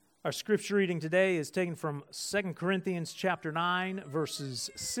Our scripture reading today is taken from 2 Corinthians chapter 9, verses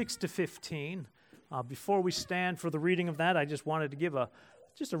 6 to 15. Before we stand for the reading of that, I just wanted to give a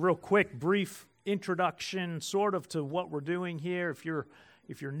real quick, brief introduction, sort of, to what we're doing here. If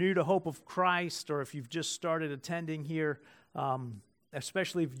you're new to Hope of Christ, or if you've just started attending here,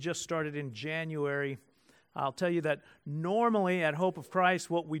 especially if you just started in January, I'll tell you that normally at Hope of Christ,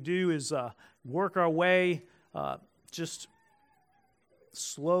 what we do is work our way just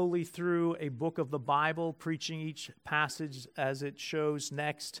slowly through a book of the Bible, preaching each passage as it shows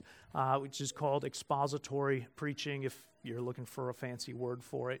next, which is called expository preaching, if you're looking for a fancy word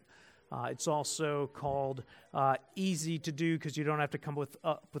for it. It's also called easy to do because you don't have to come with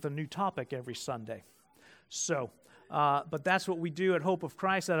a new topic every Sunday. But that's what we do at Hope of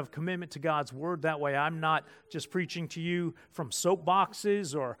Christ out of commitment to God's Word. That way I'm not just preaching to you from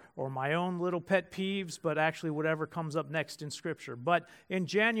soapboxes or my own little pet peeves, but actually whatever comes up next in Scripture. But in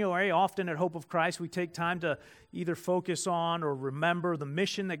January, often at Hope of Christ, we take time to either focus on or remember the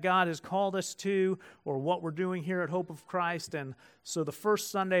mission that God has called us to, or what we're doing here at Hope of Christ. And so the first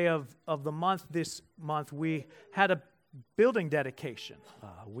Sunday of the month, this month, we had a building dedication.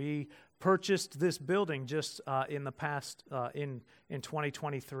 We purchased this building just in the past, in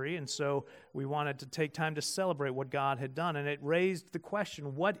 2023, and so we wanted to take time to celebrate what God had done, and it raised the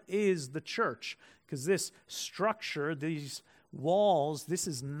question, what is the church? Because this structure, these walls, this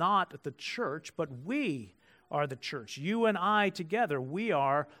is not the church, but we are the church. You and I together, we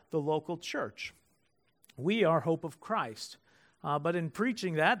are the local church. We are Hope of Christ. But in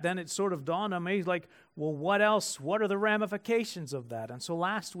preaching that, then it sort of dawned on me, like, well, what else? What are the ramifications of that? And so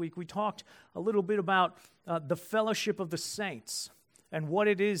last week we talked a little bit about the fellowship of the saints and what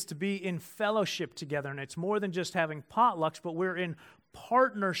it is to be in fellowship together. And it's more than just having potlucks, but we're in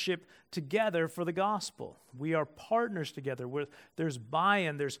partnership together for the gospel. We are partners together. There's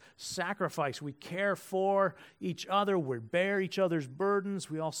buy-in, there's sacrifice. We care for each other. We bear each other's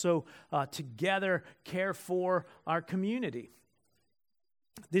burdens. We also together care for our community.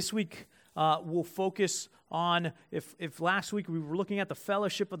 This week, we'll focus on, if last week we were looking at the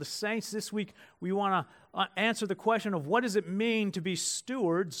fellowship of the saints, this week we want to answer the question of what does it mean to be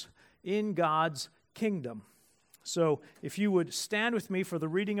stewards in God's kingdom. So if you would stand with me for the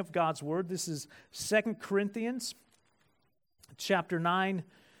reading of God's Word, this is 2 Corinthians chapter 9,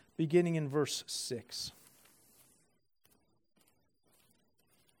 beginning in verse 6.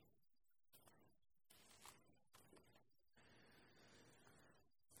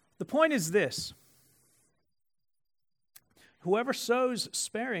 The point is this: whoever sows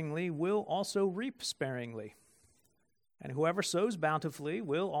sparingly will also reap sparingly, and whoever sows bountifully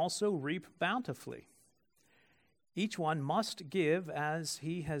will also reap bountifully. Each one must give as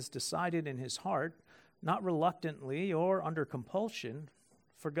he has decided in his heart, not reluctantly or under compulsion,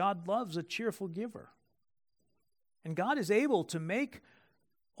 for God loves a cheerful giver. And God is able to make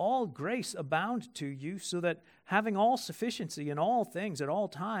all grace abound to you, so that having all sufficiency in all things at all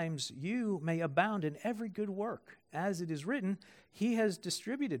times, you may abound in every good work. As it is written, He has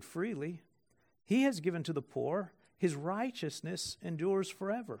distributed freely, He has given to the poor, His righteousness endures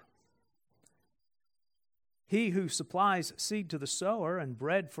forever. He who supplies seed to the sower and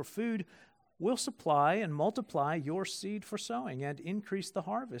bread for food will supply and multiply your seed for sowing and increase the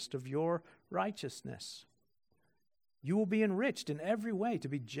harvest of your righteousness. You will be enriched in every way to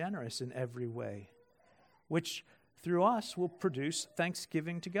be generous in every way, which through us will produce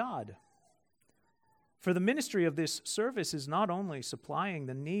thanksgiving to God. For the ministry of this service is not only supplying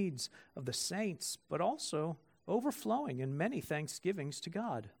the needs of the saints, but also overflowing in many thanksgivings to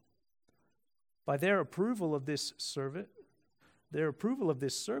God. By their approval of this service,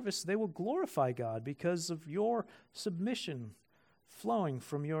 they will glorify God because of your submission flowing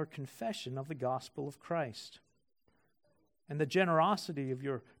from your confession of the gospel of Christ, and the generosity of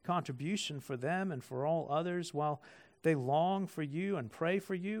your contribution for them and for all others, while they long for you and pray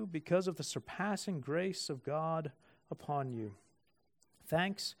for you because of the surpassing grace of God upon you.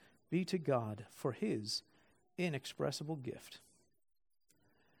 Thanks be to God for His inexpressible gift.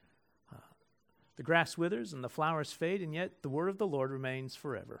 The grass withers and the flowers fade, and yet the word of the Lord remains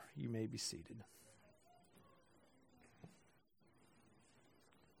forever. You may be seated.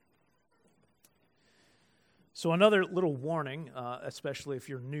 So another little warning, especially if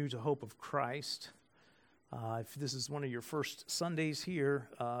you're new to Hope of Christ. If this is one of your first Sundays here,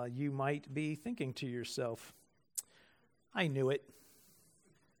 you might be thinking to yourself, I knew it.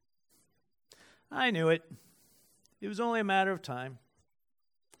 It was only a matter of time.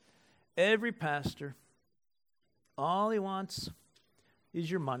 Every pastor, all he wants is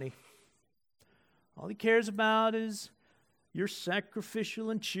your money. All he cares about is your sacrificial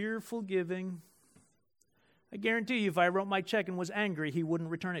and cheerful giving. I guarantee you, if I wrote my check and was angry, he wouldn't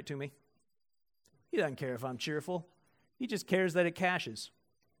return it to me. He doesn't care if I'm cheerful. He just cares that it cashes.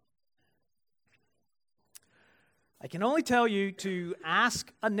 I can only tell you to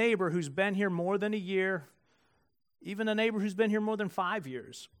ask a neighbor who's been here more than a year, even a neighbor who's been here more than 5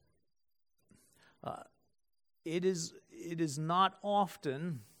 years. It is not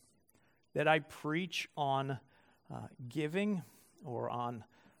often that I preach on giving or on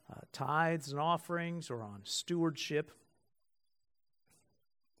tithes and offerings or on stewardship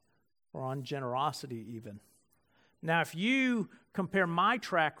or on generosity even. Now, if you compare my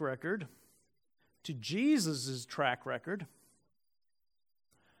track record to Jesus' track record,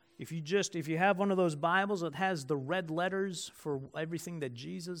 if you have one of those Bibles that has the red letters for everything that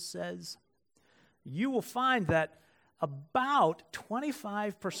Jesus says, you will find that about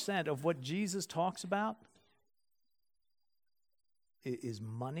 25% of what Jesus talks about is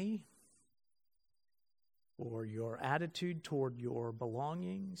money or your attitude toward your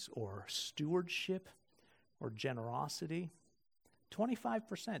belongings or stewardship or generosity.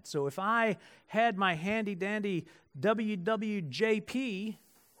 25%. So if I had my handy-dandy WWJP,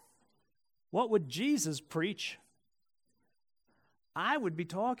 what would Jesus preach? I would be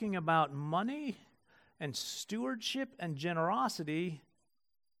talking about money and stewardship and generosity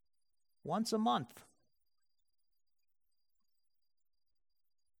once a month.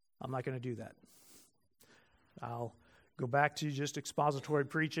 I'm not going to do that. I'll go back to just expository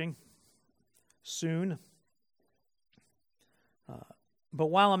preaching soon. But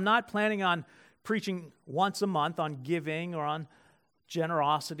while I'm not planning on preaching once a month on giving or on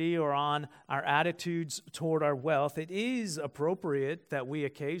generosity or on our attitudes toward our wealth, it is appropriate that we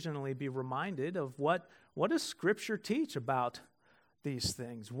occasionally be reminded of what does Scripture teach about these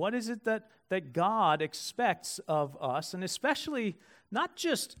things? What is it that God expects of us? And especially not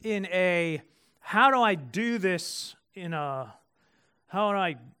just in a, how do I do this how do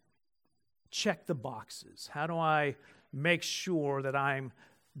I check the boxes? How do I make sure that I'm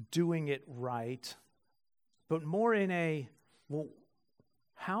doing it right? But more in a, well,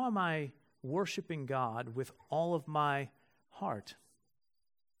 how am I worshiping God with all of my heart?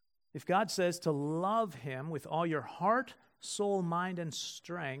 If God says to love Him with all your heart, soul, mind, and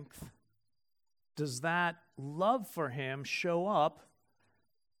strength, does that love for Him show up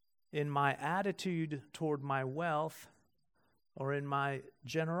in my attitude toward my wealth or in my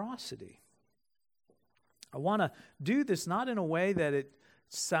generosity? I want to do this not in a way that it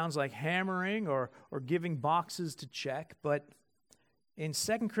sounds like hammering or giving boxes to check, but in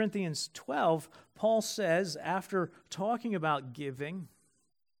 2 Corinthians 12, Paul says, after talking about giving,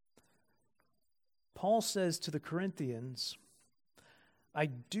 Paul says to the Corinthians, I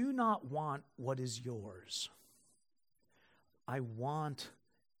do not want what is yours. I want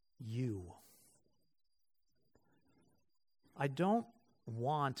you. I don't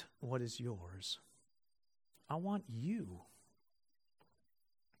want what is yours. I want you.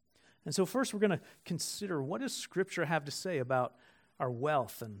 And so first we're going to consider, what does Scripture have to say about our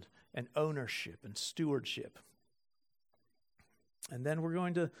wealth and ownership and stewardship? And then we're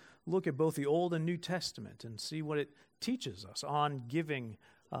going to look at both the Old and New Testament and see what it teaches us on giving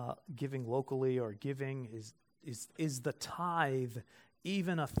locally, or giving is the tithe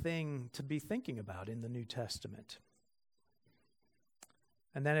even a thing to be thinking about in the New Testament.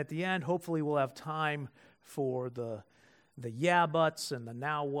 And then at the end, hopefully we'll have time for the yeah buts and the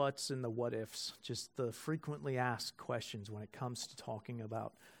now whats and the what ifs, just the frequently asked questions when it comes to talking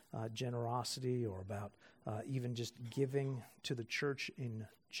about generosity or about even just giving to the church in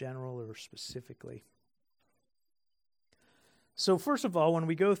general or specifically. So first of all, when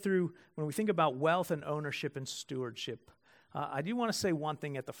we think about wealth and ownership and stewardship, I do want to say one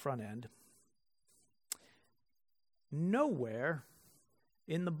thing at the front end. Nowhere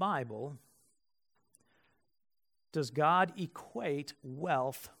in the Bible does God equate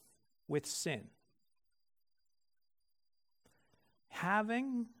wealth with sin.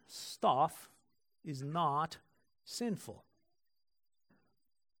 Having stuff is not sinful.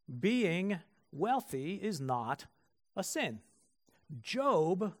 Being wealthy is not a sin.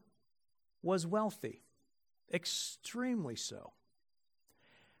 Job was wealthy, extremely so.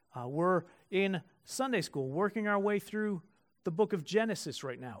 We're in Sunday school working our way through the book of Genesis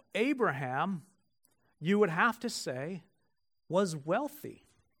right now. Abraham, you would have to say, was wealthy.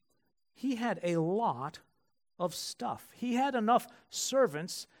 He had a lot of stuff. He had enough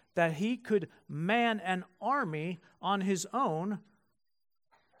servants that he could man an army on his own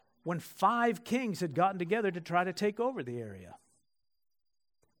when 5 kings had gotten together to try to take over the area.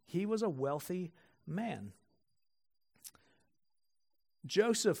 He was a wealthy man.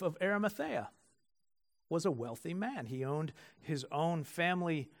 Joseph of Arimathea was a wealthy man. He owned his own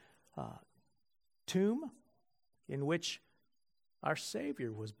family tomb in which our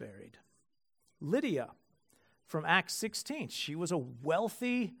Savior was buried. Lydia from Acts 16, she was a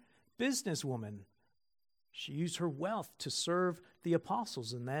wealthy businesswoman. She used her wealth to serve the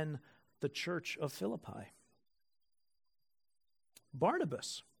apostles and then the church of Philippi.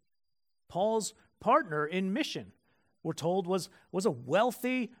 Barnabas, Paul's partner in mission, we're told was a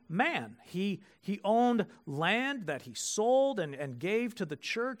wealthy man. He owned land that he sold and gave to the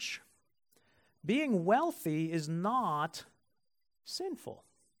church. Being wealthy is not sinful.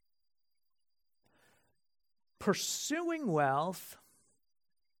 Pursuing wealth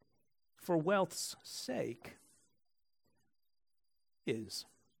for wealth's sake is.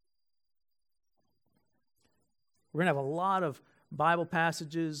 We're going to have a lot of Bible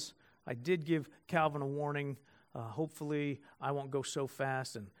passages. I did give Calvin a warning. Hopefully I won't go so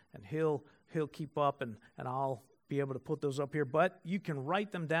fast and he'll keep up and I'll be able to put those up here. But you can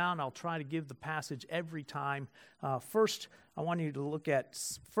write them down. I'll try to give the passage every time. First, I want you to look at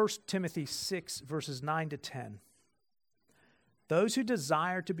 1 Timothy 6, verses 9 to 10. Those who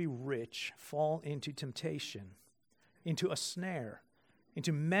desire to be rich fall into temptation, into a snare,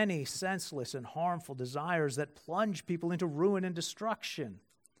 into many senseless and harmful desires that plunge people into ruin and destruction.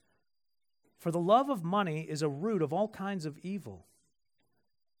 For the love of money is a root of all kinds of evil.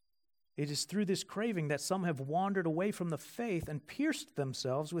 It is through this craving that some have wandered away from the faith and pierced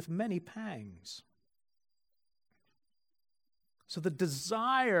themselves with many pangs. So the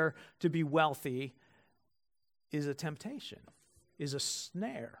desire to be wealthy is a temptation, is a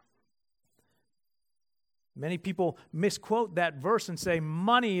snare. Many people misquote that verse and say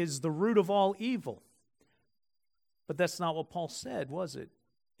money is the root of all evil. But that's not what Paul said, was it?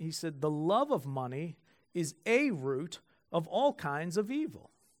 He said the love of money is a root of all kinds of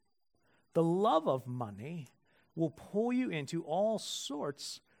evil. The love of money will pull you into all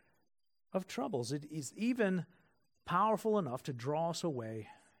sorts of troubles. It is even powerful enough to draw us away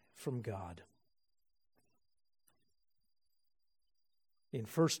from God. In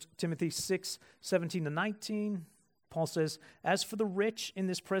 1 Timothy 6, 17 to 19, Paul says, "As for the rich in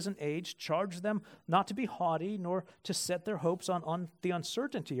this present age, charge them not to be haughty, nor to set their hopes on the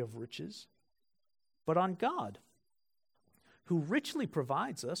uncertainty of riches, but on God, who richly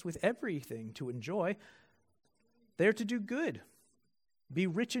provides us with everything to enjoy. They are to do good, be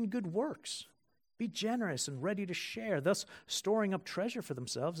rich in good works, be generous and ready to share, thus storing up treasure for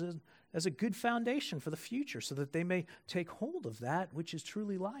themselves as a good foundation for the future, so that they may take hold of that which is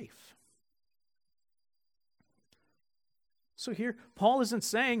truly life." So here, Paul isn't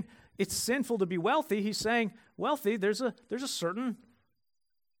saying it's sinful to be wealthy. He's saying, wealthy, there's a certain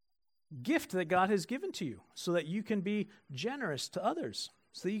gift that God has given to you so that you can be generous to others,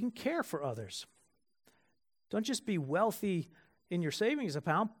 so that you can care for others. Don't just be wealthy in your savings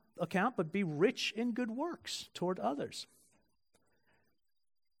account, but be rich in good works toward others.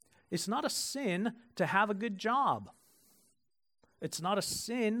 It's not a sin to have a good job. It's not a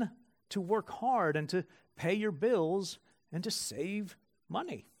sin to work hard and to pay your bills and to save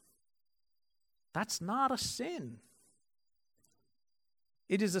money. That's not a sin.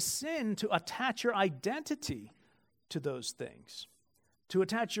 It is a sin to attach your identity to those things, to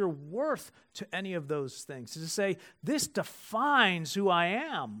attach your worth to any of those things, to say, this defines who I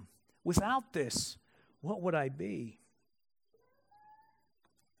am. Without this, what would I be?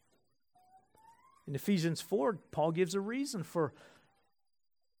 In Ephesians 4, Paul gives a reason for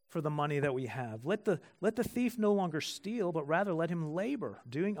the money that we have. Let the thief no longer steal, but rather let him labor,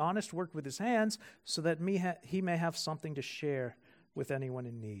 doing honest work with his hands, so that he may have something to share with anyone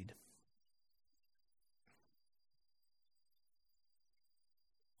in need.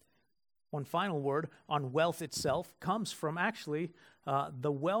 One final word on wealth itself comes from actually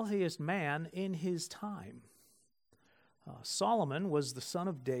the wealthiest man in his time. Solomon was the son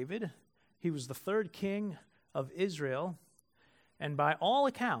of David. He was the third king of Israel. And by all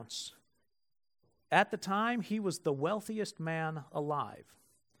accounts, at the time, he was the wealthiest man alive.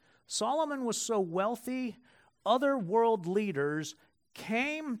 Solomon was so wealthy, other world leaders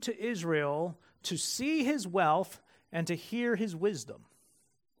came to Israel to see his wealth and to hear his wisdom.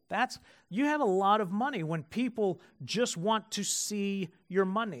 You have a lot of money when people just want to see your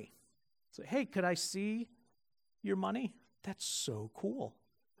money. Say, hey, could I see your money? That's so cool.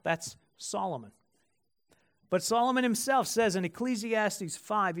 That's Solomon. But Solomon himself says in Ecclesiastes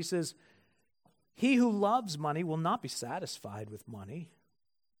 5, he says, "He who loves money will not be satisfied with money,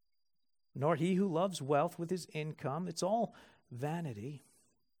 nor he who loves wealth with his income. It's all vanity.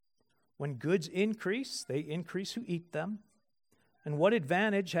 When goods increase, they increase who eat them. And what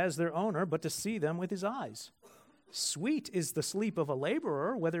advantage has their owner but to see them with his eyes? Sweet is the sleep of a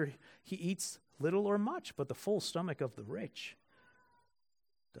laborer, whether he eats little or much, but the full stomach of the rich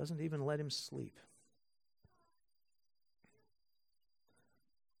doesn't even let him sleep.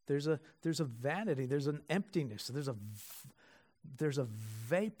 There's a vanity, there's an emptiness, there's a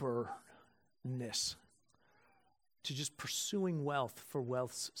vaporness to just pursuing wealth for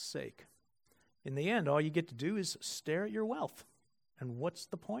wealth's sake. In the end, all you get to do is stare at your wealth. And what's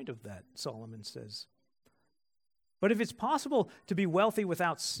the point of that, Solomon says? But if it's possible to be wealthy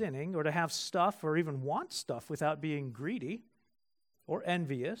without sinning, or to have stuff or even want stuff without being greedy or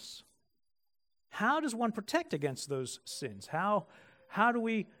envious, how does one protect against those sins? How do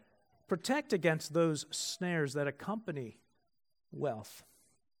we protect against those snares that accompany wealth?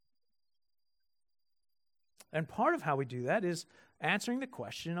 And part of how we do that is answering the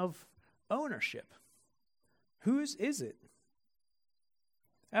question of ownership. Whose is it?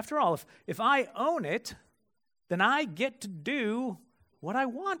 After all, if I own it, then I get to do what I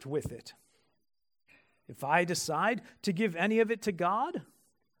want with it. If I decide to give any of it to God,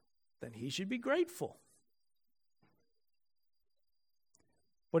 then He should be grateful.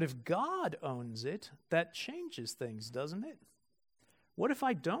 But if God owns it, that changes things, doesn't it? What if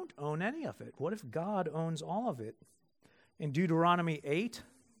I don't own any of it? What if God owns all of it? In Deuteronomy 8,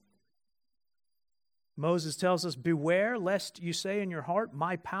 Moses tells us, "Beware lest you say in your heart,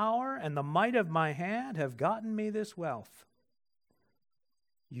 'My power and the might of my hand have gotten me this wealth.'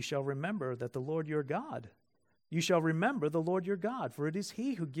 You shall remember that the Lord your God. You shall remember the Lord your God, for it is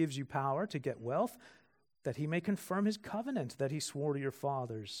He who gives you power to get wealth, that He may confirm His covenant that He swore to your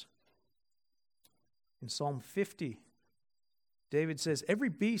fathers." In Psalm 50, David says, "Every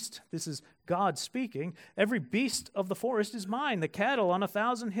beast," this is God speaking, "every beast of the forest is mine, the cattle on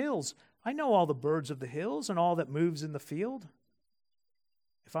 1,000 hills. I know all the birds of the hills and all that moves in the field.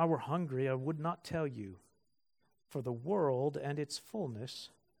 If I were hungry, I would not tell you, for the world and its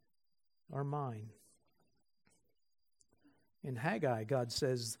fullness are mine." In Haggai, God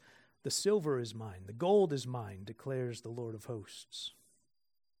says, "The silver is mine, the gold is mine, declares the Lord of hosts."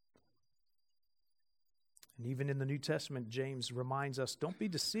 And even in the New Testament, James reminds us, "Don't be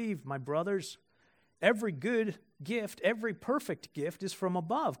deceived, my brothers. Every good gift, every perfect gift is from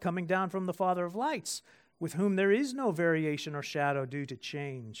above, coming down from the Father of lights, with whom there is no variation or shadow due to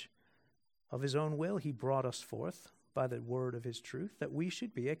change. Of His own will He brought us forth by the word of His truth, that we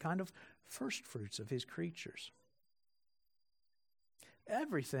should be a kind of firstfruits of His creatures."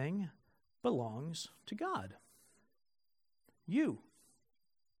 Everything belongs to God. You,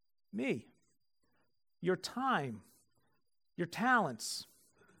 me, your time, your talents,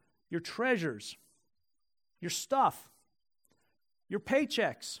 your treasures, your stuff, your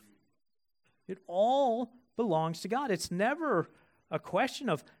paychecks. It all belongs to God. It's never a question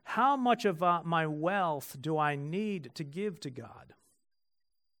of how much of my wealth do I need to give to God.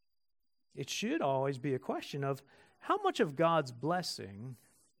 It should always be a question of how much of God's blessing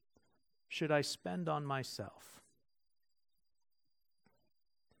should I spend on myself?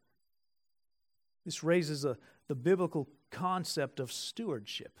 This raises the biblical concept of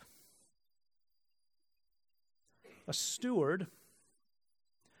stewardship. A steward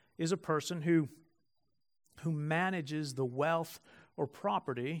is a person who manages the wealth or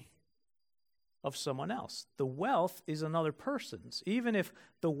property of someone else. The wealth is another person's. Even if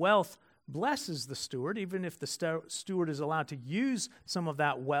the wealth blesses the steward, even if the steward is allowed to use some of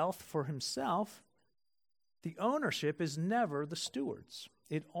that wealth for himself, the ownership is never the steward's.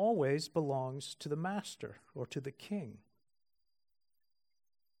 It always belongs to the master or to the king.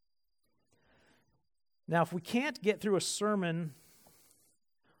 Now, if we can't get through a sermon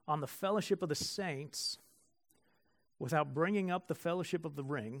on the fellowship of the saints without bringing up the fellowship of the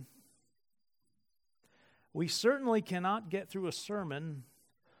ring, we certainly cannot get through a sermon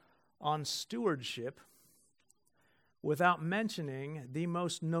on stewardship without mentioning the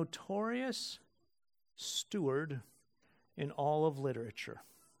most notorious steward in all of literature.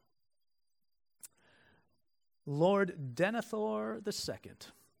 Lord Denethor II,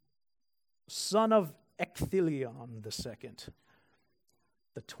 son of Ecthelion II,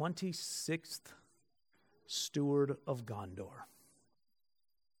 the 26th steward of Gondor.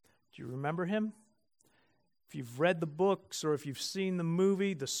 Do you remember him? If you've read the books or if you've seen the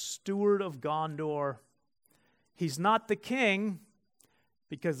movie, the Steward of Gondor, he's not the king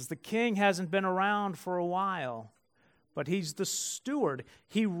because the king hasn't been around for a while, but he's the steward.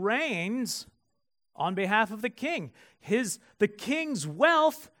 He reigns on behalf of the king. The king's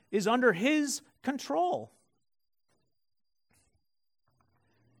wealth is under his control.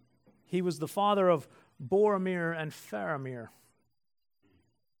 He was the father of Boromir and Faramir,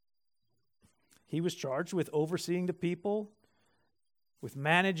 He was charged with overseeing the people, with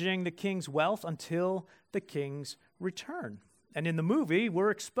managing the king's wealth until the king's return. And in the movie,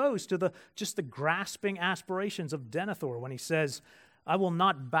 we're exposed to the grasping aspirations of Denethor when he says, "I will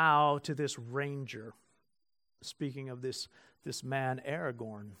not bow to this ranger." Speaking of this man,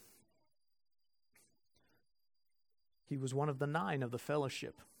 Aragorn. He was one of the 9 of the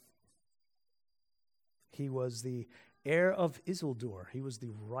fellowship. He was the heir of Isildur. He was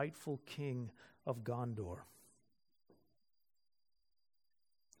the rightful king of Gondor.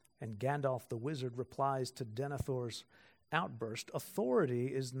 And Gandalf the wizard replies to Denethor's outburst,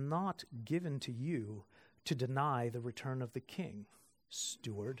 "Authority is not given to you to deny the return of the king,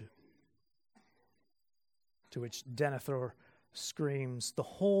 steward." To which Denethor screams, "The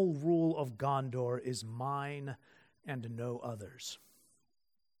whole rule of Gondor is mine and no others."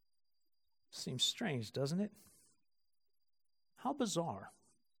 Seems strange, doesn't it? How bizarre.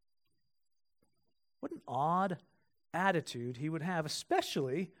 What an odd attitude he would have,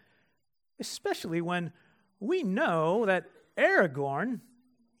 especially when we know that Aragorn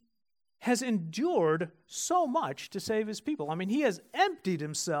has endured so much to save his people. I mean, he has emptied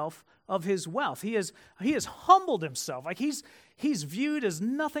himself of his wealth. He has humbled himself. Like he's viewed as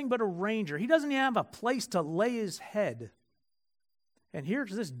nothing but a ranger. He doesn't even have a place to lay his head. And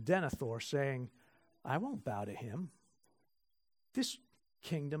here's this Denethor saying, "I won't bow to him. This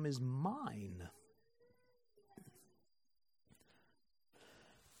kingdom is mine."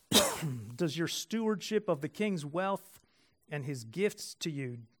 Does your stewardship of the king's wealth and his gifts to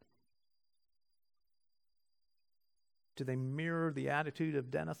you, do they mirror the attitude of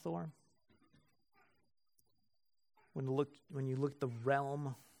Denethor? When you look at the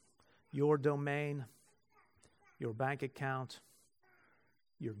realm, your domain, your bank account,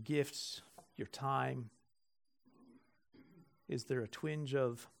 your gifts, your time, is there a twinge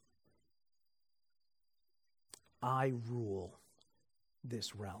of, "I rule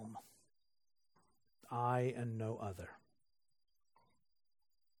this realm. I and no other"?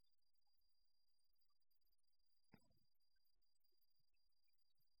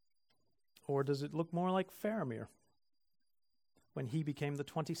 Or does it look more like Faramir when he became the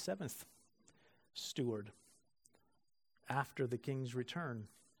 27th steward after the king's return?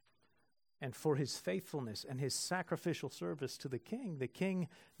 And for his faithfulness and his sacrificial service to the king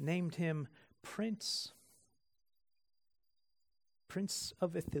named him Prince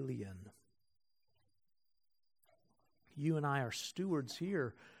of Ithilien. You and I are stewards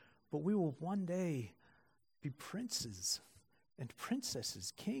here, but we will one day be princes and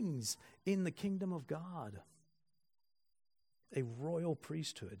princesses, kings in the kingdom of God. A royal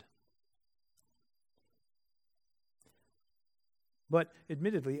priesthood. But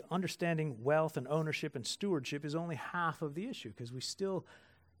admittedly, understanding wealth and ownership and stewardship is only half of the issue, because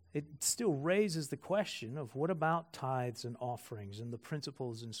it still raises the question of what about tithes and offerings and the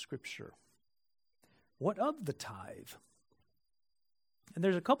principles in Scripture? What of the tithe? And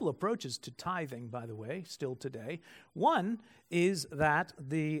there's a couple approaches to tithing, by the way, still today. One is that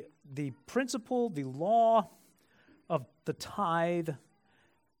the principle, the law of the tithe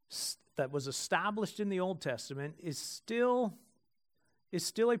that was established in the Old Testament is still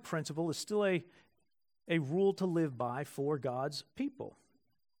a principle, is still a rule to live by for God's people.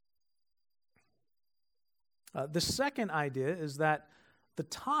 The second idea is that the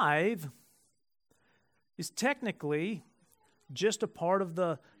tithe is technically just a part of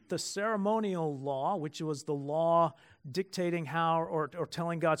the ceremonial law, which was the law dictating how or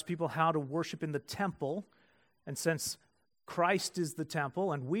telling God's people how to worship in the temple. And since Christ is the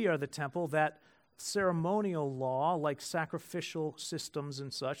temple and we are the temple, that ceremonial law, like sacrificial systems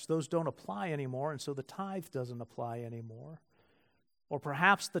and such, those don't apply anymore, and so the tithe doesn't apply anymore. Or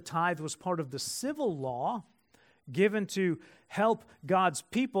perhaps the tithe was part of the civil law given to help God's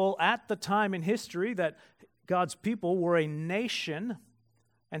people at the time in history that God's people were a nation,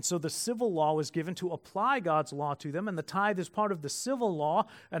 and so the civil law was given to apply God's law to them, and the tithe is part of the civil law,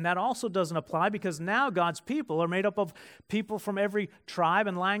 and that also doesn't apply because now God's people are made up of people from every tribe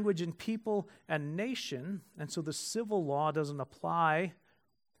and language and people and nation, and so the civil law doesn't apply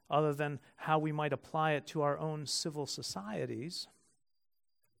other than how we might apply it to our own civil societies.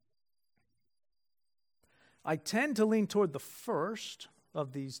 I tend to lean toward the first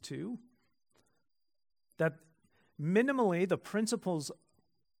of these two, that minimally the principles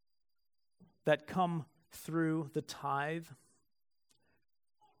that come through the tithe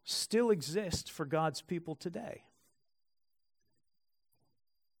still exist for God's people today.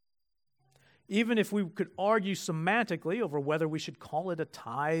 Even if we could argue semantically over whether we should call it a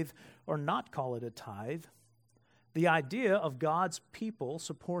tithe or not call it a tithe, the idea of God's people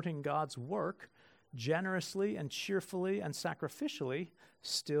supporting God's work generously and cheerfully and sacrificially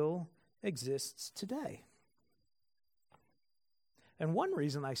still exists today. And one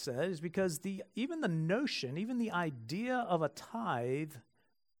reason I said is because even the notion, even the idea of a tithe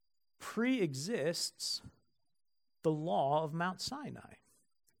pre-exists the law of Mount Sinai.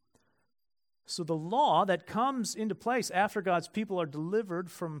 So the law that comes into place after God's people are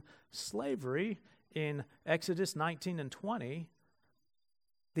delivered from slavery in Exodus 19 and 20,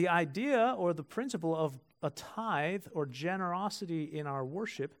 the idea or the principle of a tithe or generosity in our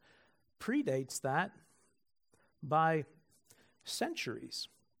worship predates that by centuries.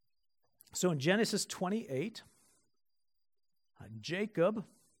 So in Genesis 28, Jacob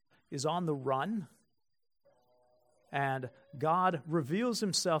is on the run, and God reveals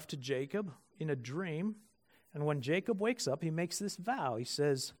himself to Jacob in a dream. And when Jacob wakes up, he makes this vow. He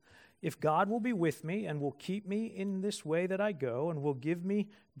says, "If God will be with me and will keep me in this way that I go, and will give me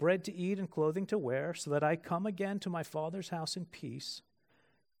bread to eat and clothing to wear, so that I come again to my father's house in peace,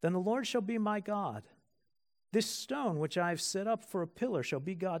 then the Lord shall be my God. This stone which I have set up for a pillar shall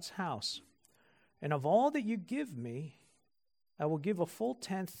be God's house. And of all that you give me, I will give a full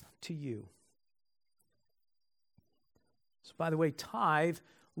tenth to you." So by the way, tithe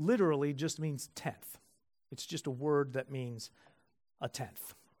literally just means tenth. It's just a word that means a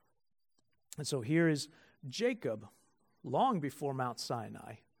tenth. And so here is Jacob, long before Mount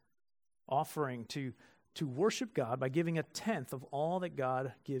Sinai, offering to worship God by giving a tenth of all that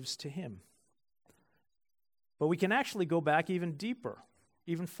God gives to him. But we can actually go back even deeper,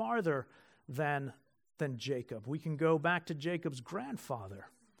 even farther than Jacob. We can go back to Jacob's grandfather,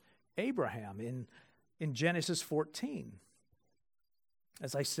 Abraham, in Genesis 14.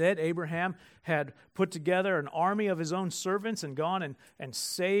 As I said, Abraham had put together an army of his own servants and gone and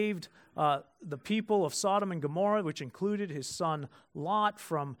saved the people of Sodom and Gomorrah, which included his son Lot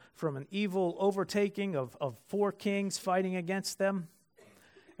from an evil overtaking of 4 kings fighting against them.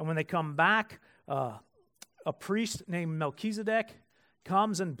 And when they come back, a priest named Melchizedek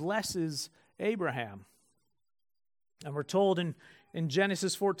comes and blesses Abraham. And we're told in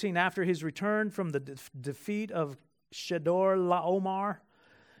Genesis 14, after his return from the defeat of Shedor Laomar,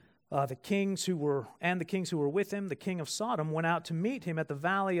 the kings who were with him, the king of Sodom, went out to meet him at the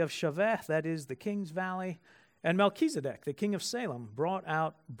valley of Shaveh, that is the king's valley. And Melchizedek, the king of Salem, brought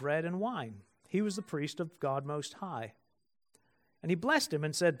out bread and wine. He was the priest of God Most High. And he blessed him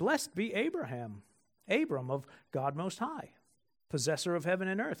and said, "Blessed be Abram of God Most High, possessor of heaven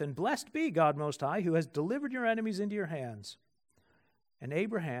and earth. And blessed be God Most High, who has delivered your enemies into your hands." And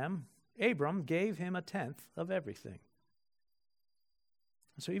Abram gave him a tenth of everything.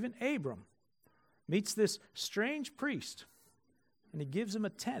 So even Abram meets this strange priest, and he gives him a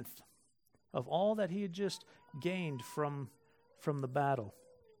tenth of all that he had just gained from the battle.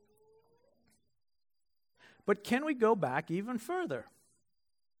 But can we go back even further?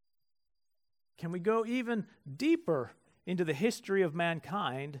 Can we go even deeper into the history of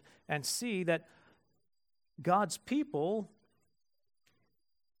mankind and see that God's people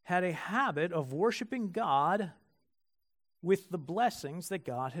had a habit of worshiping God with the blessings that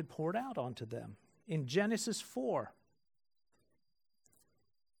God had poured out onto them? In Genesis 4,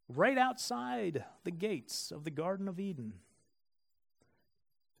 right outside the gates of the Garden of Eden,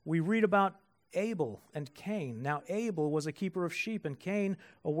 we read about Abel and Cain. Now Abel was a keeper of sheep, and Cain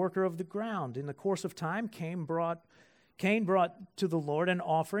a worker of the ground. In the course of time, Cain brought to the Lord an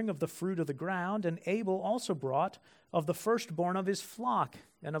offering of the fruit of the ground, and Abel also brought of the firstborn of his flock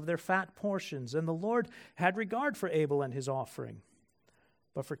and of their fat portions. And the Lord had regard for Abel and his offering.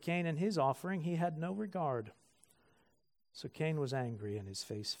 But for Cain and his offering he had no regard. So Cain was angry, and his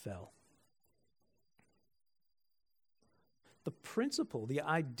face fell. The principle, the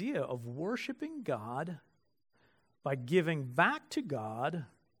idea of worshiping God by giving back to God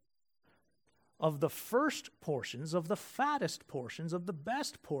of the first portions, of the fattest portions, of the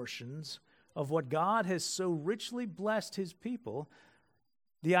best portions of what God has so richly blessed his people,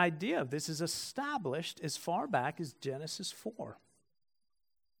 the idea of this is established as far back as Genesis 4.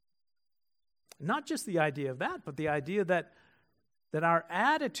 Not just the idea of that, but the idea that our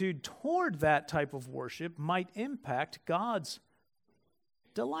attitude toward that type of worship might impact God's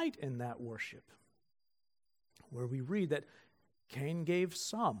delight in that worship. Where we read that Cain gave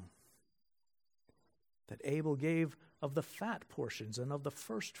some, that Abel gave of the fat portions and of the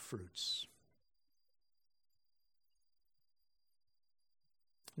first fruits.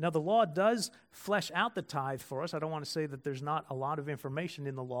 Now, the law does flesh out the tithe for us. I don't want to say that there's not a lot of information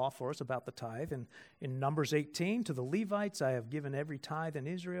in the law for us about the tithe. And in Numbers 18, to the Levites, I have given every tithe in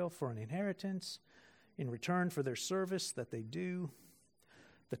Israel for an inheritance in return for their service that they do.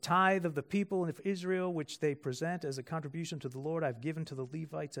 The tithe of the people of Israel, which they present as a contribution to the Lord, I have given to the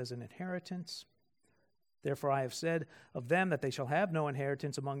Levites as an inheritance. Therefore I have said of them that they shall have no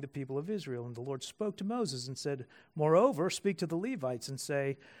inheritance among the people of Israel. And the Lord spoke to Moses and said, Moreover, speak to the Levites and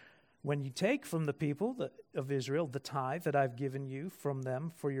say, when you take from the people of Israel the tithe that I've given you from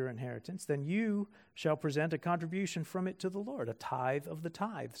them for your inheritance, then you shall present a contribution from it to the Lord, a tithe of the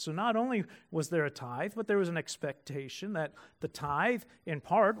tithe. So not only was there a tithe, but there was an expectation that the tithe, in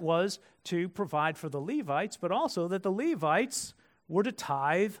part, was to provide for the Levites, but also that the Levites were to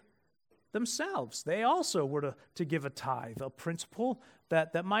tithe themselves. They also were to give a tithe, a principle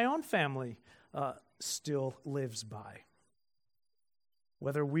that my own family still lives by.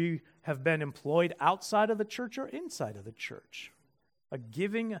 Whether we have been employed outside of the church or inside of the church, a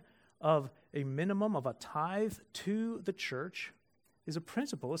giving of a minimum of a tithe to the church is a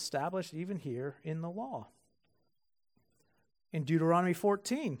principle established even here in the law. In Deuteronomy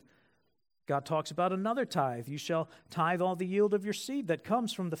 14, God talks about another tithe. You shall tithe all the yield of your seed that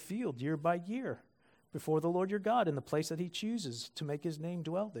comes from the field year by year before the Lord your God in the place that he chooses to make his name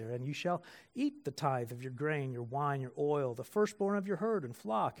dwell there. And you shall eat the tithe of your grain, your wine, your oil, the firstborn of your herd and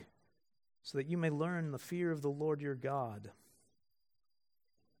flock, so that you may learn the fear of the Lord your God.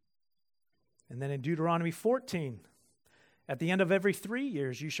 And then in Deuteronomy 14, at the end of every 3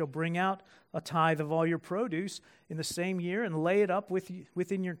 years, you shall bring out a tithe of all your produce in the same year and lay it up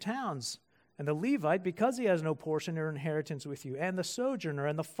within your towns. And the Levite, because he has no portion or inheritance with you, and the sojourner,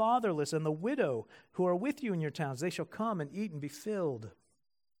 and the fatherless, and the widow who are with you in your towns, they shall come and eat and be filled,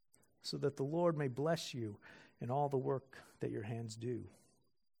 so that the Lord may bless you in all the work that your hands do.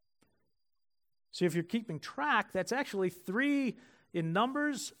 So if you're keeping track, that's actually 3 in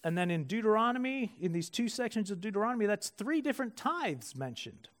Numbers, and then in Deuteronomy, in these 2 sections of Deuteronomy, that's 3 different tithes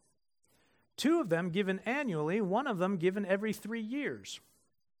mentioned. 2 of them given annually, 1 of them given every 3 years.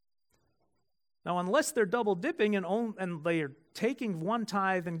 Now, unless they're double dipping and they are taking one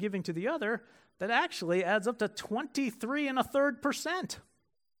tithe and giving to the other, that actually adds up to 23.33%.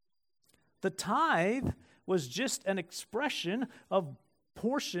 The tithe was just an expression of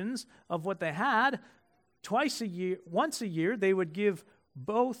portions of what they had. Once a year, they would give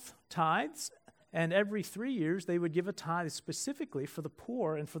both tithes, and every 3 years, they would give a tithe specifically for the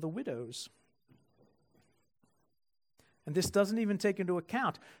poor and for the widows. And this doesn't even take into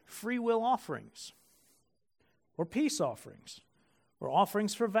account free will offerings or peace offerings or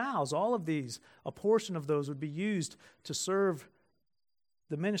offerings for vows. All of these, a portion of those would be used to serve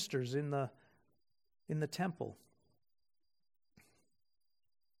the ministers in the temple.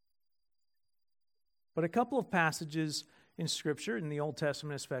 But a couple of passages in Scripture, in the Old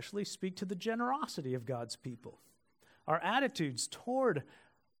Testament especially, speak to the generosity of God's people. Our attitudes toward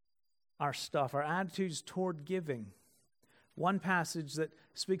our stuff, our attitudes toward giving. One passage that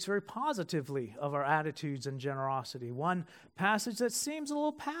speaks very positively of our attitudes and generosity. One passage that seems a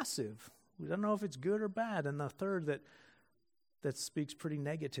little passive. We don't know if it's good or bad. And the third that speaks pretty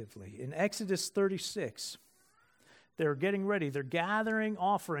negatively. In Exodus 36, they're getting ready. They're gathering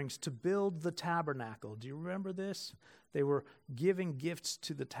offerings to build the tabernacle. Do you remember this? They were giving gifts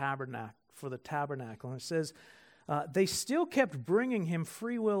to the tabernacle, for the tabernacle. And it says, they still kept bringing him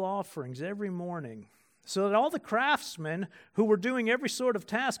free will offerings every morning, so that all the craftsmen who were doing every sort of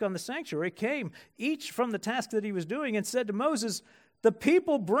task on the sanctuary came, each from the task that he was doing, and said to Moses, the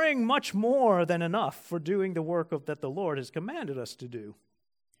people bring much more than enough for doing the work that the Lord has commanded us to do.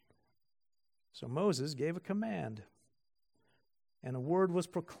 So Moses gave a command, and a word was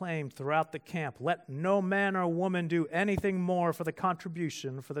proclaimed throughout the camp, let no man or woman do anything more for the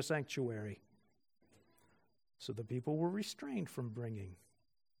contribution for the sanctuary. So the people were restrained from bringing,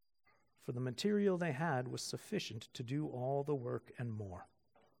 for the material they had was sufficient to do all the work and more.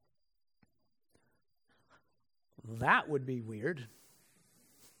 That would be weird.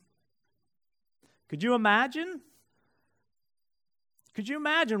 Could you imagine? Could you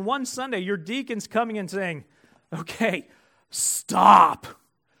imagine one Sunday your deacons coming and saying, okay, stop.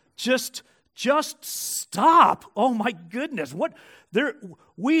 Just stop. Oh my goodness.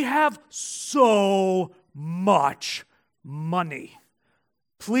 We have so much money.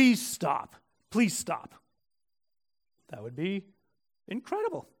 Please stop. Please stop. That would be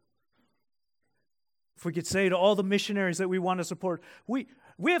incredible. If we could say to all the missionaries that we want to support, we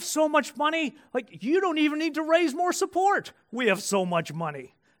have so much money, like you don't even need to raise more support. We have so much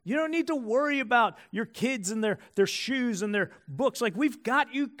money. You don't need to worry about your kids and their shoes and their books. Like we've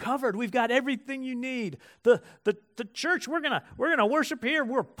got you covered. We've got everything you need. The church, we're gonna worship here.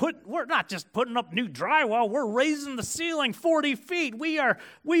 We're not just putting up new drywall. We're raising the ceiling 40 feet. We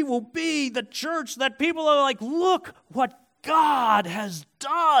will be the church that people are like, look what God has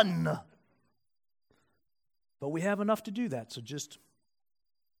done. But we have enough to do that, so just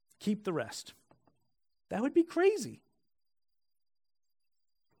keep the rest. That would be crazy.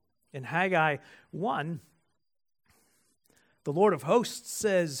 In Haggai 1, the Lord of hosts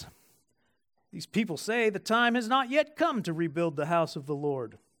says, these people say the time has not yet come to rebuild the house of the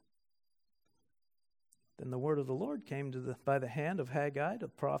Lord. Then the word of the Lord came by the hand of Haggai, the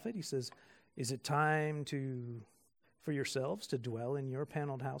prophet. He says, is it time for yourselves to dwell in your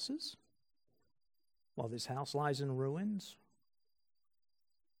paneled houses while this house lies in ruins?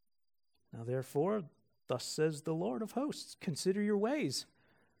 Now therefore, thus says the Lord of hosts, consider your ways.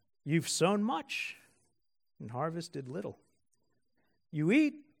 You've sown much and harvested little. You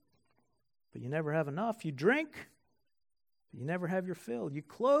eat, but you never have enough. You drink, but you never have your fill. You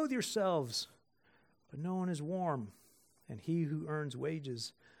clothe yourselves, but no one is warm. And he who earns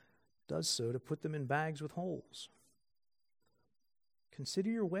wages does so to put them in bags with holes. Consider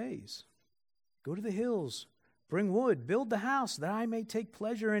your ways. Go to the hills, bring wood, build the house, that I may take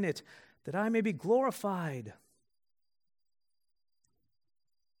pleasure in it, that I may be glorified.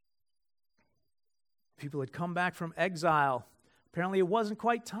 People had come back from exile. Apparently it wasn't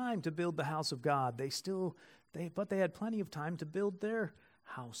quite time to build the house of God. But they had plenty of time to build their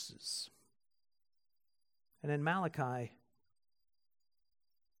houses. And in Malachi,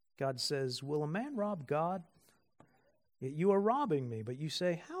 God says, will a man rob God? Yet you are robbing me. But you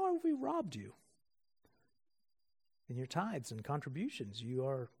say, how have we robbed you? In your tithes and contributions,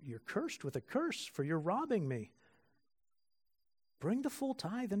 you're cursed with a curse, for you're robbing me. Bring the full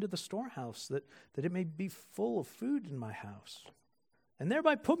tithe into the storehouse, that it may be full of food in my house. And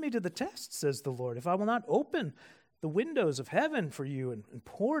thereby put me to the test, says the Lord, if I will not open the windows of heaven for you and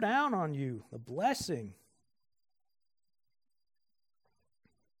pour down on you the blessing.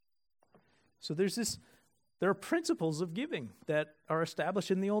 So there are principles of giving that are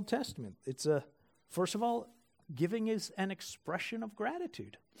established in the Old Testament. First of all, giving is an expression of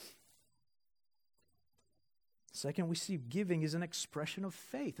gratitude. Second, we see giving is an expression of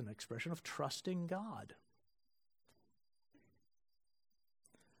faith, an expression of trusting God.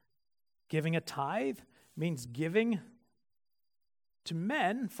 Giving a tithe means giving to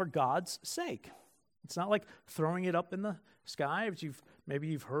men for God's sake. It's not like throwing it up in the sky. Maybe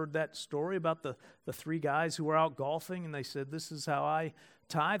you've heard that story about the three guys who were out golfing, and they said, this is how I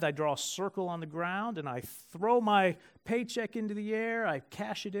tithe. I draw a circle on the ground, and I throw my paycheck into the air. I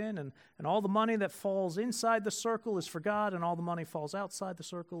cash it in, and all the money that falls inside the circle is for God, and all the money falls outside the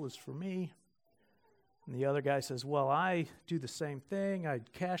circle is for me. And the other guy says, well, I do the same thing. I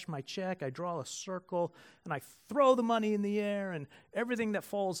cash my check, I draw a circle, and I throw the money in the air, and everything that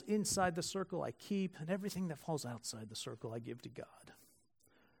falls inside the circle I keep, and everything that falls outside the circle I give to God.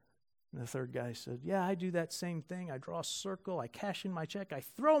 And the third guy said, yeah, I do that same thing. I draw a circle, I cash in my check, I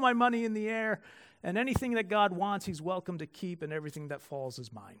throw my money in the air, and anything that God wants, he's welcome to keep, and everything that falls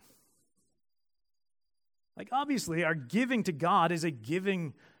is mine. Like, obviously, our giving to God is a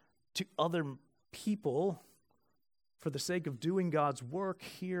giving to other people for the sake of doing God's work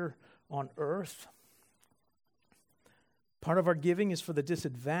here on earth. Part of our giving is for the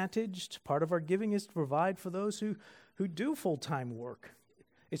disadvantaged. Part of our giving is to provide for those who do full-time work.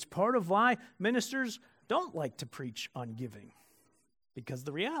 It's part of why ministers don't like to preach on giving, because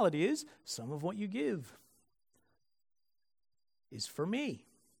the reality is some of what you give is for me.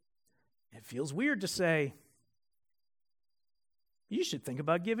 It feels weird to say, you should think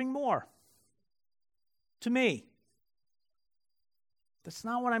about giving more to me. That's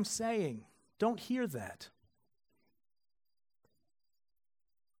not what I'm saying. Don't hear that.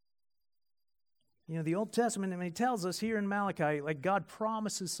 You know, the Old Testament, he tells us here in Malachi, like, God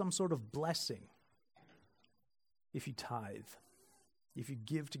promises some sort of blessing if you tithe, if you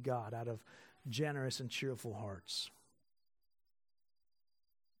give to God out of generous and cheerful hearts.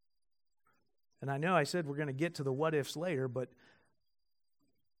 And I know I said we're going to get to the what ifs later, but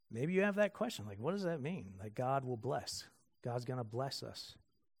maybe you have that question, like, what does that mean? Like, God will bless. God's going to bless us.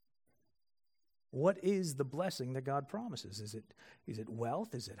 What is the blessing that God promises? Is it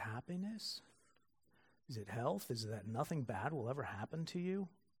wealth? Is it happiness? Is it health? Is it that nothing bad will ever happen to you?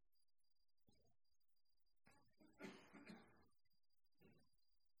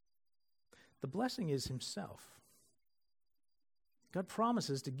 The blessing is himself. God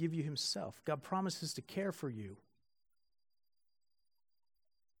promises to give you himself. God promises to care for you.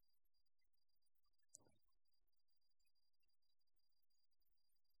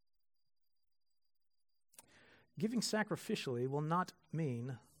 Giving sacrificially will not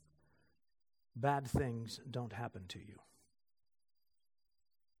mean bad things don't happen to you.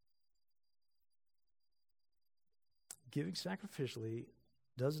 giving sacrificially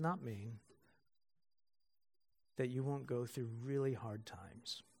does not mean that you won't go through really hard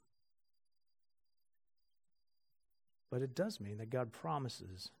times. But it does mean that God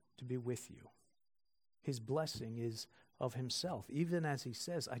promises to be with you. His blessing is of himself, even as he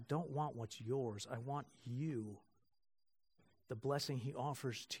says, I don't want what's yours, I want you. The blessing he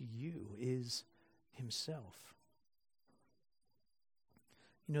offers to you is himself.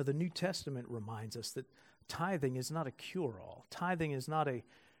 You know, the New Testament reminds us that tithing is not a cure-all. Tithing is not a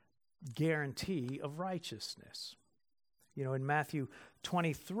guarantee of righteousness. You know, in Matthew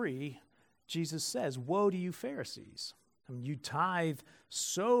 23, Jesus says, woe to you Pharisees. I mean, you tithe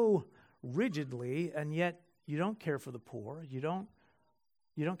so rigidly, and yet you don't care for the poor. You don't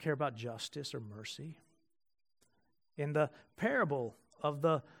care about justice or mercy. In the parable of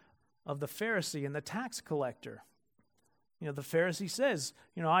the Pharisee and the tax collector, you know, the Pharisee says,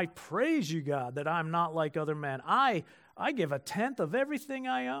 you know, I praise you, God, that I'm not like other men. I give 1/10 of everything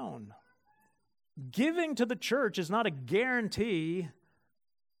I own. Giving to the church is not a guarantee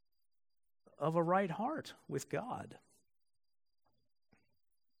of a right heart with God.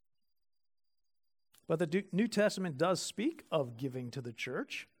 But the New Testament does speak of giving to the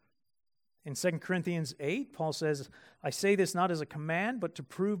church. In 2 Corinthians 8, Paul says, I say this not as a command, but to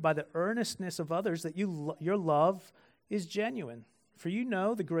prove by the earnestness of others that your love is genuine. For you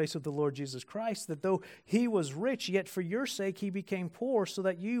know the grace of the Lord Jesus Christ, that though he was rich, yet for your sake he became poor, so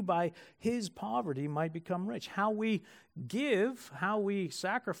that you by his poverty might become rich. How we give, how we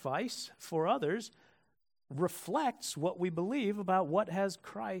sacrifice for others, reflects what we believe about what has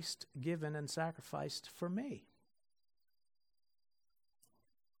Christ given and sacrificed for me.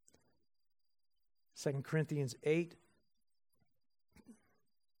 2 Corinthians 8,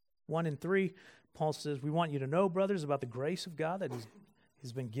 1 and 3, Paul says, we want you to know, brothers, about the grace of God that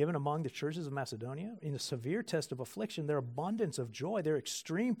has been given among the churches of Macedonia. In a severe test of affliction, their abundance of joy, their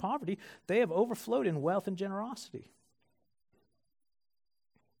extreme poverty, they have overflowed in wealth and generosity.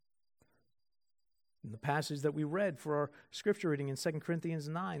 In the passage that we read for our scripture reading in 2 Corinthians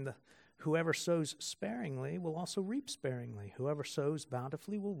 9, whoever sows sparingly will also reap sparingly. Whoever sows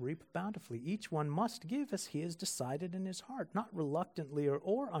bountifully will reap bountifully. Each one must give as he has decided in his heart, not reluctantly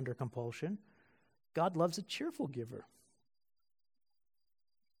or under compulsion. God loves a cheerful giver.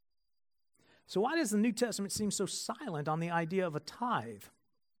 So why does the New Testament seem so silent on the idea of a tithe?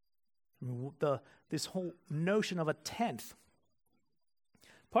 I mean, this whole notion of 1/10.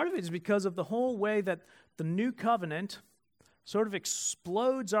 Part of it is because of the whole way that the New Covenant sort of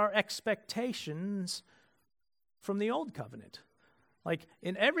explodes our expectations from the Old Covenant. Like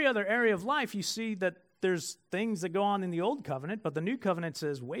in every other area of life, you see that there's things that go on in the Old Covenant, but the New Covenant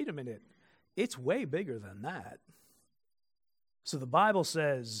says, wait a minute, it's way bigger than that. So the Bible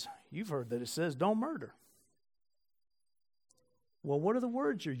says, you've heard that it says, don't murder. Well, what are the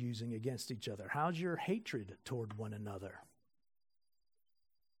words you're using against each other? How's your hatred toward one another?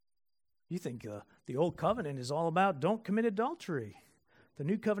 You think the Old Covenant is all about don't commit adultery. The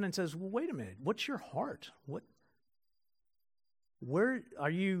New Covenant says, well, wait a minute, what's your heart? Where are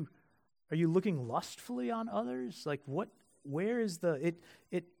you looking lustfully on others? Like where is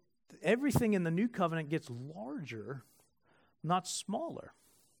everything in the New Covenant gets larger, not smaller.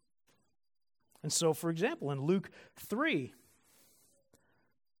 And so, for example, in Luke 3,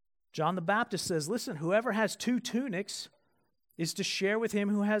 John the Baptist says, listen, whoever has 2 tunics is to share with him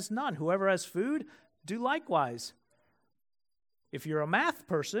who has none. Whoever has food, do likewise. If you're a math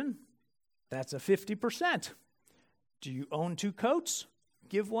person, that's a 50%. Do you own 2 coats?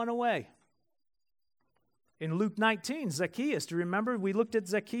 Give one away. In Luke 19, Zacchaeus, do you remember? We looked at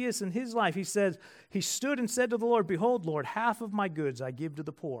Zacchaeus in his life. He said, he stood and said to the Lord, behold, Lord, half of my goods I give to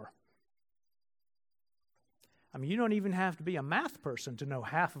the poor. I mean, you don't even have to be a math person to know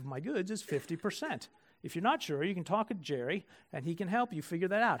half of my goods is 50%. If you're not sure, you can talk to Jerry, and he can help you figure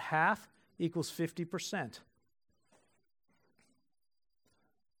that out. Half equals 50%.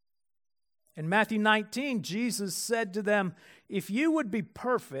 In Matthew 19, Jesus said to them, if you would be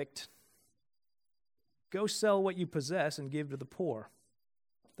perfect, go sell what you possess and give to the poor.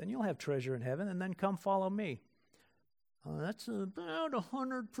 Then you'll have treasure in heaven, and then come follow me. That's about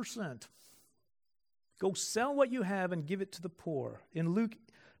 100%. Go sell what you have and give it to the poor. In Luke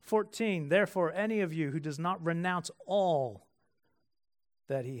 14, therefore, any of you who does not renounce all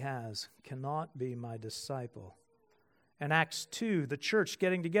that he has cannot be my disciple. In Acts 2, the church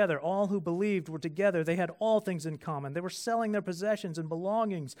getting together, all who believed were together. They had all things in common. They were selling their possessions and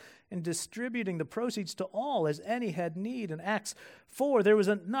belongings and distributing the proceeds to all as any had need. In Acts 4, there was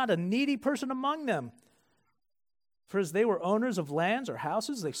not a needy person among them. For as they were owners of lands or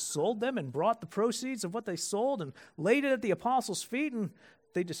houses, they sold them and brought the proceeds of what they sold and laid it at the apostles' feet, and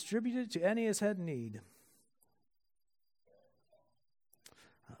they distributed it to any as had need.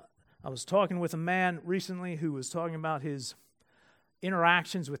 I was talking with a man recently who was talking about his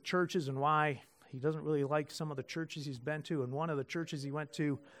interactions with churches and why he doesn't really like some of the churches he's been to. And one of the churches he went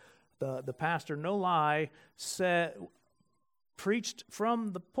to, the pastor, no lie, preached from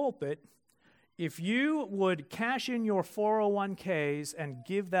the pulpit, if you would cash in your 401ks and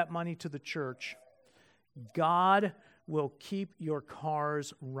give that money to the church, God will keep your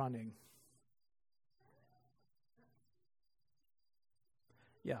cars running.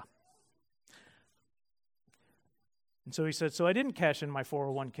 Yeah. And so he said, so I didn't cash in my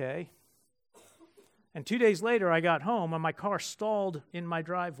 401k. And 2 days later, I got home and my car stalled in my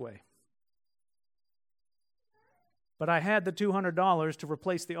driveway. But I had the $200 to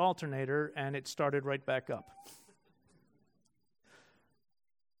replace the alternator, and it started right back up.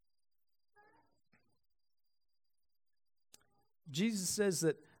 Jesus says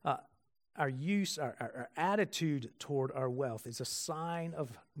that our attitude toward our wealth is a sign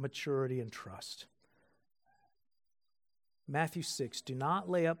of maturity and trust. Matthew 6, do not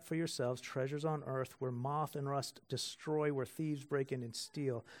lay up for yourselves treasures on earth where moth and rust destroy, where thieves break in and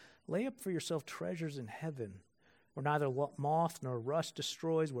steal. Lay up for yourself treasures in heaven, where neither moth nor rust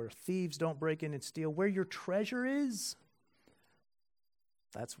destroys, where thieves don't break in and steal. Where your treasure is,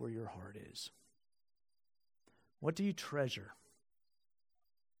 that's where your heart is. What do you treasure?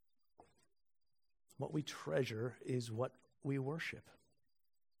 What we treasure is what we worship.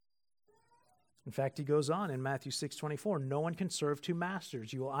 In fact, he goes on in Matthew 6:24, no one can serve two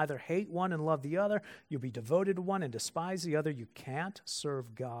masters. You will either hate one and love the other. You'll be devoted to one and despise the other. You can't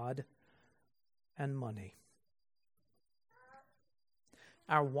serve God and money.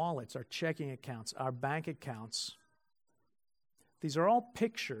 Our wallets, our checking accounts, our bank accounts, these are all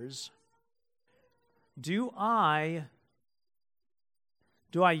pictures. Do I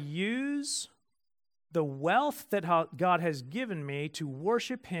use the wealth that God has given me to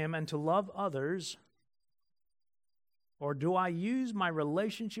worship Him and to love others, or do I use my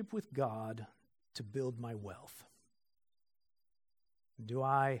relationship with God to build my wealth? Do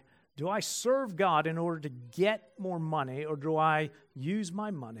I serve God in order to get more money, or do I use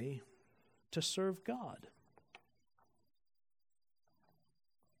my money to serve God?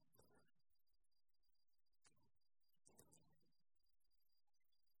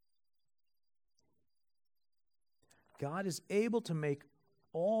 God is able to make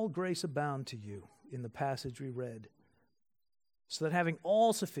all grace abound to you in the passage we read, so that having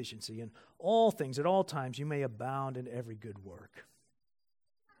all sufficiency in all things at all times, you may abound in every good work.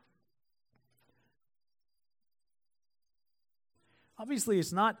 Obviously,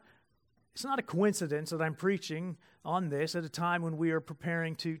 it's not a coincidence that I'm preaching on this at a time when we are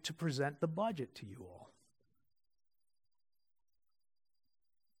preparing to present the budget to you all.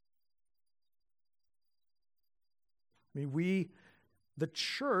 I mean, the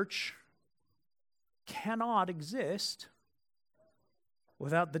church cannot exist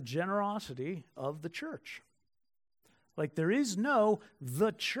without the generosity of the church. Like, there is no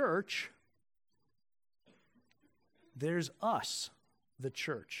the church. There's us, the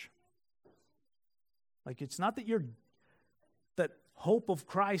church. Like, it's not that Hope of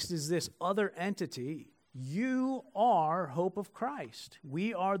Christ is this other entity. You are Hope of Christ.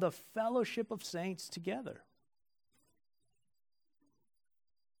 We are the fellowship of saints together.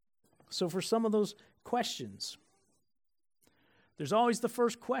 So for some of those questions, there's always the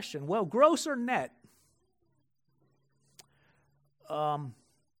first question. Well, gross or net?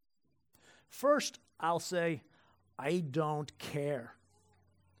 First, I'll say, I don't care.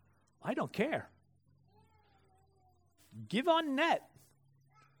 I don't care. Give on net.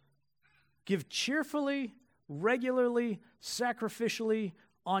 Give cheerfully, regularly, sacrificially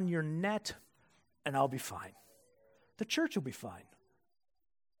on your net, and I'll be fine. The church will be fine.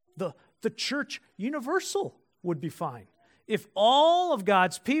 The church universal would be fine. If all of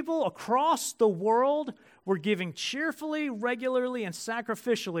God's people across the world were giving cheerfully, regularly, and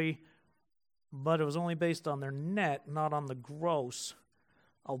sacrificially, but it was only based on their net, not on the gross,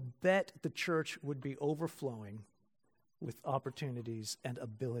 I'll bet the church would be overflowing with opportunities and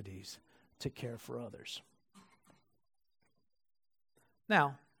abilities to care for others.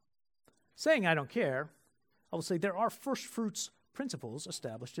 Now, saying I don't care, I will say there are first fruits principles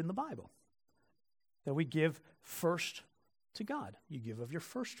established in the Bible that we give first to God. You give of your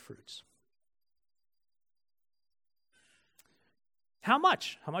first fruits. How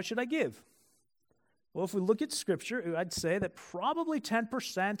much? How much should I give? Well, if we look at Scripture, I'd say that probably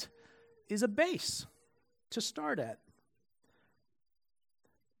 10% is a base. to start at.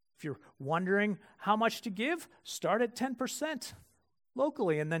 If you're wondering how much to give, start at 10%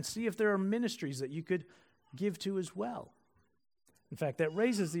 locally and then see if there are ministries that you could give to as well. In fact, that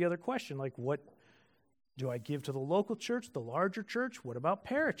raises the other question, like, what do I give to the local church, the larger church? What about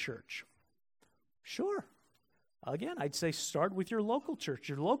parachurch? Sure. Again, I'd say start with your local church.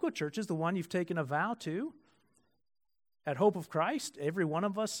 Your local church is the one you've taken a vow to. At Hope of Christ, every one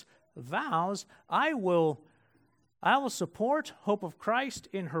of us vows, I will support Hope of Christ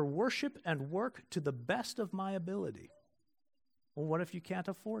in her worship and work to the best of my ability. Well, what if you can't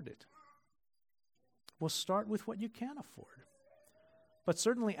afford it? Well, start with what you can afford. But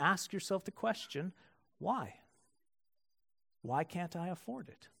certainly ask yourself the question, why? Why can't I afford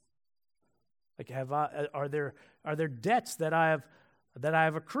it? Like, are there debts that I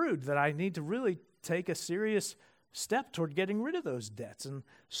have accrued that I need to really take a serious step toward getting rid of those debts and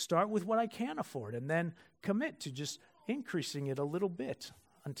start with what I can afford and then commit to just increasing it a little bit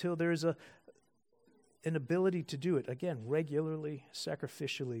until there's an ability to do it, again, regularly,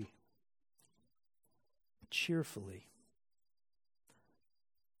 sacrificially, cheerfully.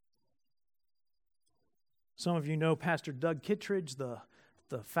 Some of you know Pastor Doug Kittredge, the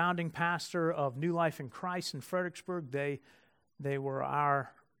founding pastor of New Life in Christ in Fredericksburg. They were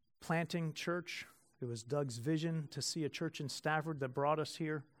our planting church. It was Doug's vision to see a church in Stafford that brought us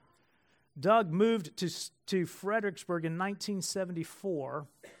here. Doug moved to Fredericksburg in 1974,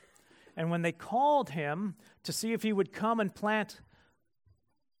 and when they called him to see if he would come and plant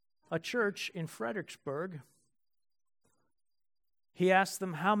a church in Fredericksburg, he asked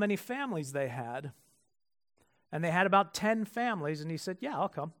them how many families they had, and they had about 10 families, and he said, yeah, I'll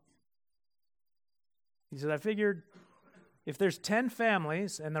come. He said, I figured if there's 10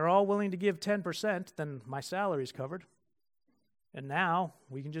 families and they're all willing to give 10%, then my salary's covered. And now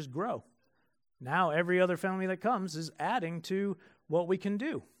we can just grow. Now every other family that comes is adding to what we can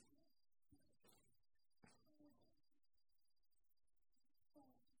do.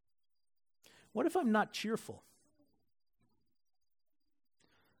 What if I'm not cheerful?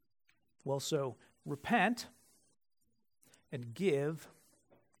 Well, so repent and give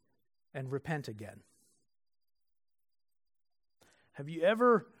and repent again. Have you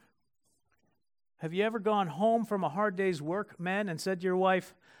ever gone home from a hard day's work, men, and said to your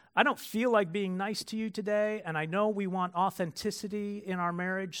wife, I don't feel like being nice to you today, and I know we want authenticity in our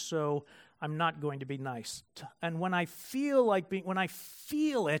marriage, so I'm not going to be nice. And when I feel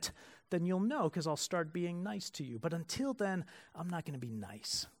it, then you'll know because I'll start being nice to you. But until then, I'm not going to be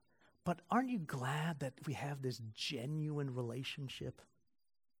nice. But aren't you glad that we have this genuine relationship?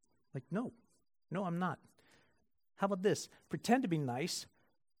 Like, no, I'm not. How about this? Pretend to be nice,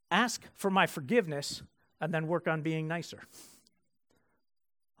 ask for my forgiveness, and then work on being nicer.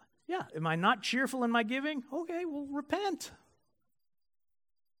 Yeah, am I not cheerful in my giving? Okay, well, repent.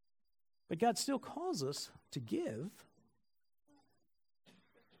 But God still calls us to give.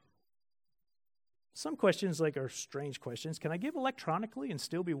 Some questions are strange questions. Can I give electronically and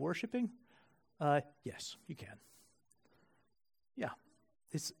still be worshiping? Yes, you can. Yeah.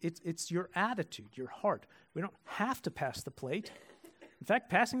 It's your attitude, your heart. We don't have to pass the plate. In fact,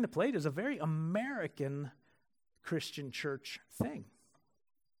 passing the plate is a very American Christian church thing.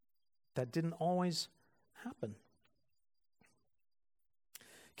 That didn't always happen.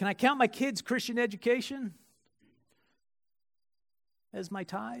 Can I count my kids' Christian education as my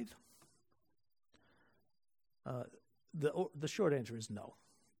tithe? The short answer is no.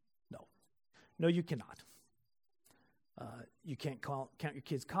 No, you cannot. You can't count your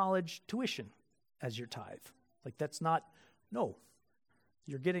kids' college tuition as your tithe. That's not, no.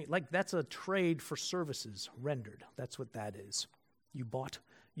 You're getting, that's a trade for services rendered. That's what that is. You bought,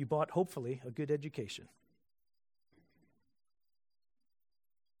 hopefully, a good education.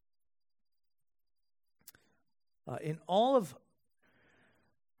 In all of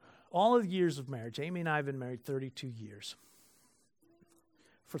the years of marriage, Amy and I have been married 32 years.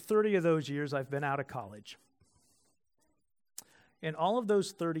 For 30 of those years, I've been out of college. In all of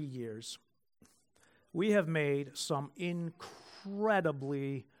those 30 years, we have made some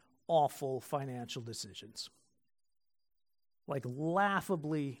incredibly awful financial decisions.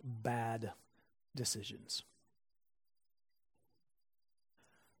 Laughably bad decisions.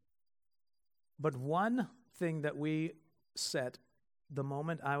 But one thing that we set the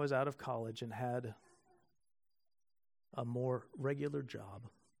moment I was out of college and had a more regular job,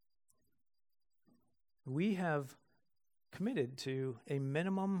 we have committed to a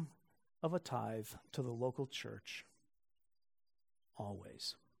minimum of a tithe to the local church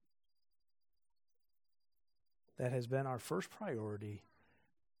always. That has been our first priority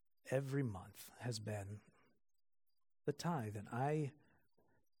every month, has been the tithe. And I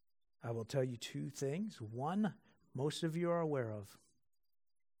will tell you two things. One, most of you are aware of.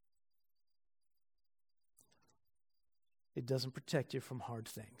 It doesn't protect you from hard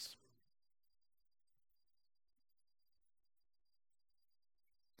things.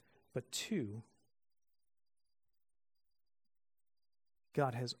 But two,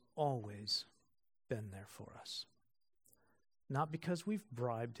 God has always been there for us. Not because we've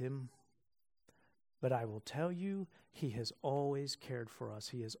bribed him, but I will tell you, he has always cared for us.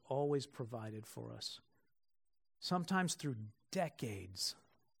 He has always provided for us. Sometimes through decades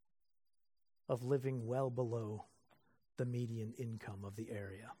of living well below the median income of the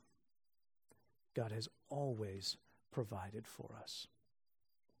area. God has always provided for us.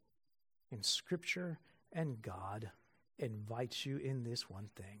 And Scripture and God invites you in this one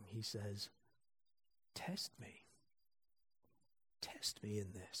thing. He says, test me. Test me in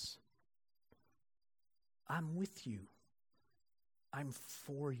this. I'm with you. I'm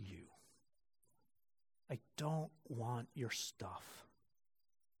for you. I don't want your stuff.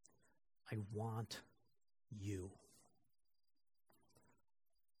 I want you.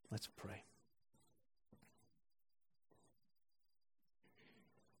 Let's pray.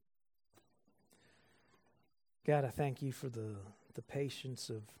 God, I thank you for the patience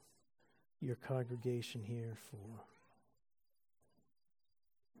of your congregation here,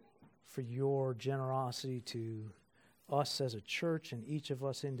 for your generosity to us as a church and each of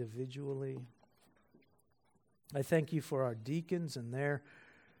us individually. I thank you for our deacons and their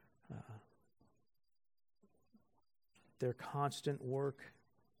constant work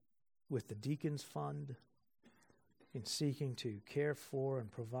with the Deacons Fund in seeking to care for and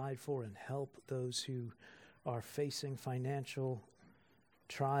provide for and help those who are facing financial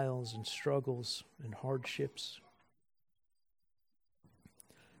trials and struggles and hardships.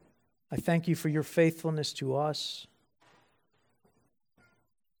 I thank you for your faithfulness to us,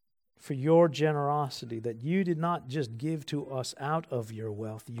 for your generosity, that you did not just give to us out of your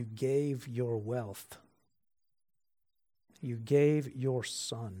wealth, you gave your wealth. You gave your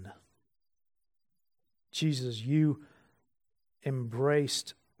Son. Jesus, you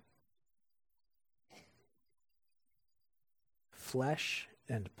embraced flesh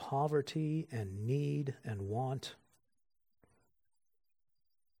and poverty and need and want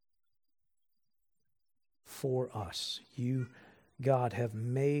for us. You, God, have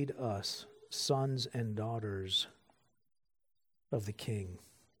made us sons and daughters of the King.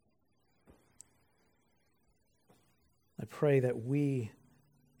 I pray that we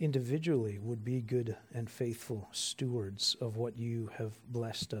individually would be good and faithful stewards of what you have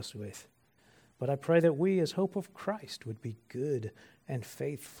blessed us with. But I pray that we, as Hope of Christ, would be good and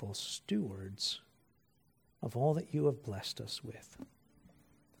faithful stewards of all that you have blessed us with.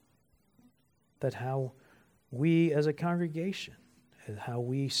 That how we as a congregation, and how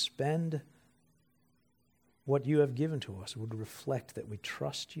we spend what you have given to us would reflect that we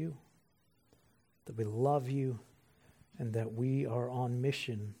trust you, that we love you, and that we are on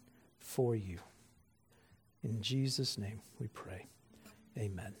mission for you. In Jesus' name we pray.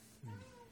 Amen.